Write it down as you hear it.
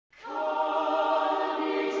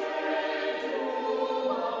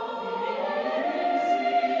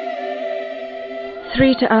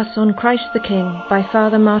3 to Us on Christ the King by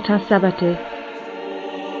Father Martin Sabathé.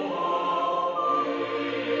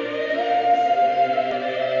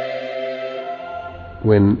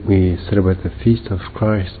 When we celebrate the feast of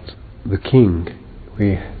Christ the King,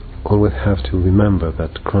 we always have to remember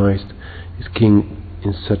that Christ is King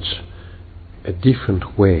in such a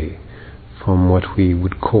different way from what we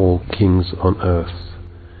would call kings on earth.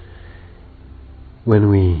 When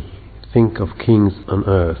we think of kings on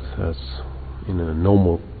earth as in a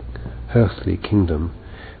normal earthly kingdom,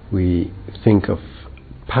 we think of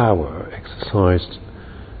power exercised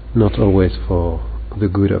not always for the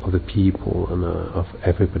good of the people and of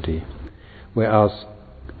everybody, whereas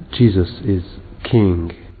Jesus is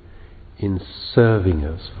King in serving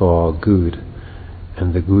us for our good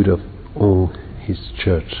and the good of all His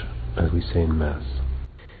church, as we say in Mass.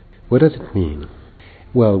 What does it mean?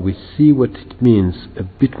 Well, we see what it means a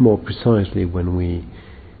bit more precisely when we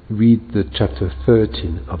read the chapter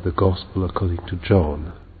 13 of the Gospel according to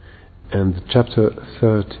John. And the chapter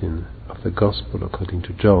 13 of the Gospel according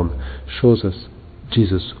to John shows us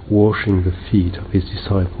Jesus washing the feet of His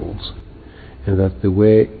disciples, and that the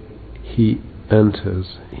way He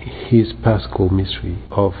enters His Paschal mystery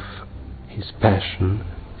of His passion,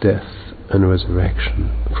 death and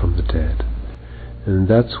resurrection from the dead. And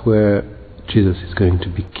that's where Jesus is going to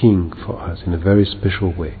be King for us in a very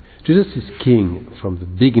special way. Jesus is King from the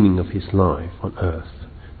beginning of His life on earth,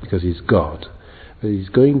 because He's God. But He's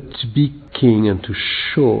going to be King and to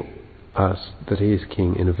show us that He is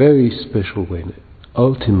King in a very special way, in an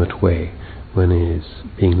ultimate way, when He is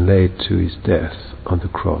being laid to His death on the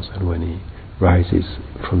cross and when He rises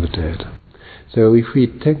from the dead. So if we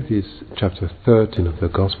take this chapter 13 of the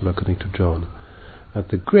Gospel according to John as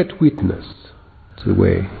the great witness to the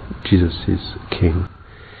way Jesus is King,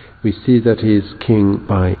 we see that He is King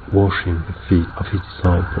by washing the feet of His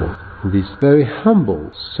disciples. This very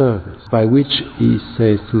humble service by which He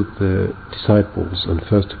says to the disciples on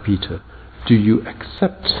 1 Peter, "Do you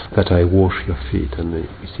accept that I wash your feet?" And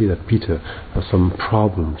we see that Peter has some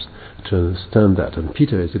problems to understand that. And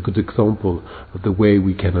Peter is a good example of the way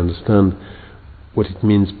we can understand what it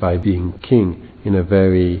means by being king in a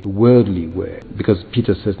very worldly way. Because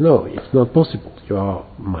Peter says, "No, it's not possible. You are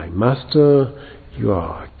my master, you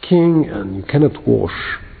are a king, and you cannot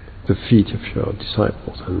wash the feet of your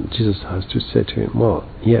disciples." And Jesus has to say to him, "Well,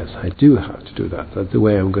 yes, I do have to do that. That's the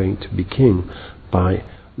way I'm going to be king, by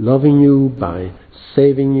loving you, by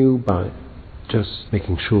saving you, by just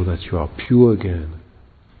making sure that you are pure again."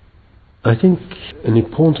 I think an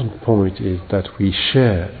important point is that we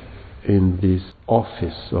share in this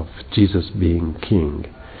office of Jesus being King.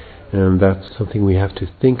 And that's something we have to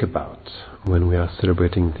think about when we are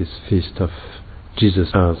celebrating this feast of Jesus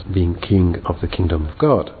as being King of the Kingdom of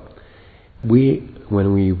God.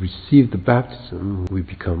 When we receive the baptism, we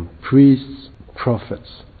become priests,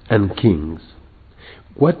 prophets, and kings.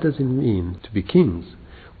 What does it mean to be kings?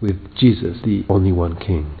 With Jesus, the only one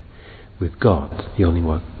King. With God, the only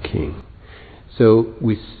one King. So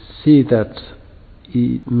we see that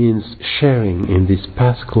it means sharing in this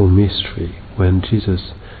Paschal mystery when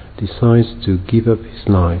Jesus decides to give up His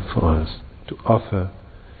life for us, to offer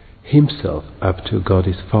Himself up to God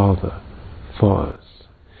His Father for us.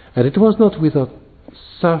 And it was not without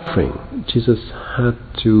suffering. Jesus had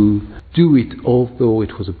to do it, although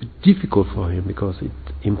it was a bit difficult for Him because it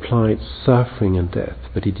implied suffering and death.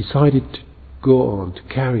 But He decided to go on, to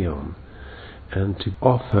carry on, and to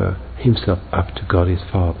offer Himself up to God His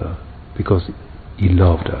Father, because He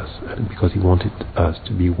loved us and because He wanted us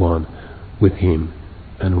to be one with Him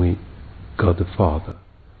and with God the Father.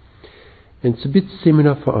 And it's a bit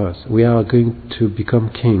similar for us. We are going to become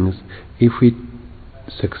kings if we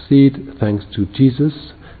succeed, thanks to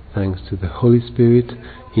Jesus, thanks to the Holy Spirit,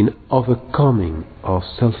 in overcoming our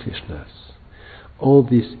selfishness. All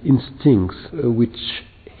these instincts which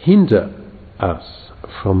hinder us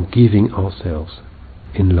from giving ourselves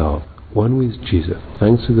in love, one with Jesus,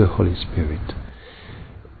 thanks to the Holy Spirit.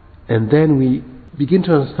 And then we begin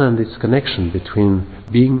to understand this connection between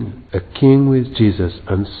being a king with Jesus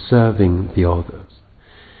and serving the others.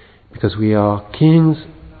 Because we are kings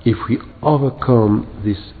if we overcome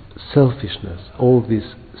this selfishness, all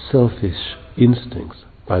these selfish instincts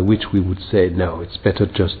by which we would say, no, it's better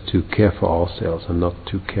just to care for ourselves and not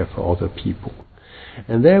to care for other people.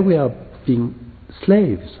 And there we are being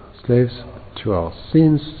slaves to our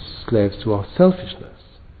sins, slaves to our selfishness.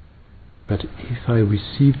 But if I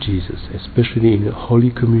receive Jesus, especially in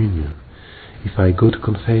Holy Communion, if I go to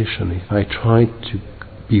confession, if I try to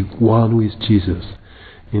be one with Jesus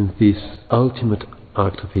in this ultimate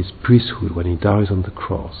act of His priesthood when He dies on the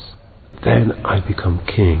cross, then I become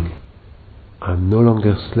king. I'm no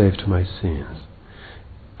longer a slave to my sins,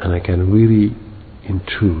 and I can really, in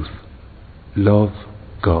truth, love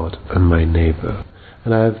God and my neighbor.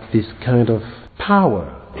 And I have this kind of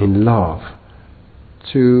power in love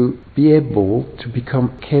to be able to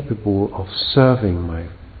become capable of serving my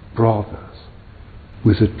brothers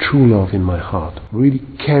with a true love in my heart, really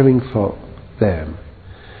caring for them,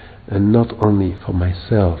 and not only for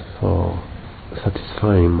myself, for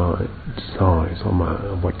satisfying my desires or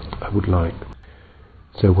what I would like.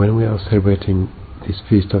 So when we are celebrating this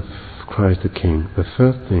feast of Christ the King, the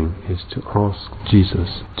first thing is to ask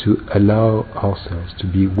Jesus to allow ourselves to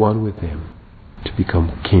be one with Him, to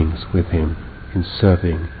become kings with Him in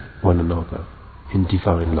serving one another in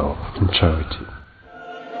divine love, in charity.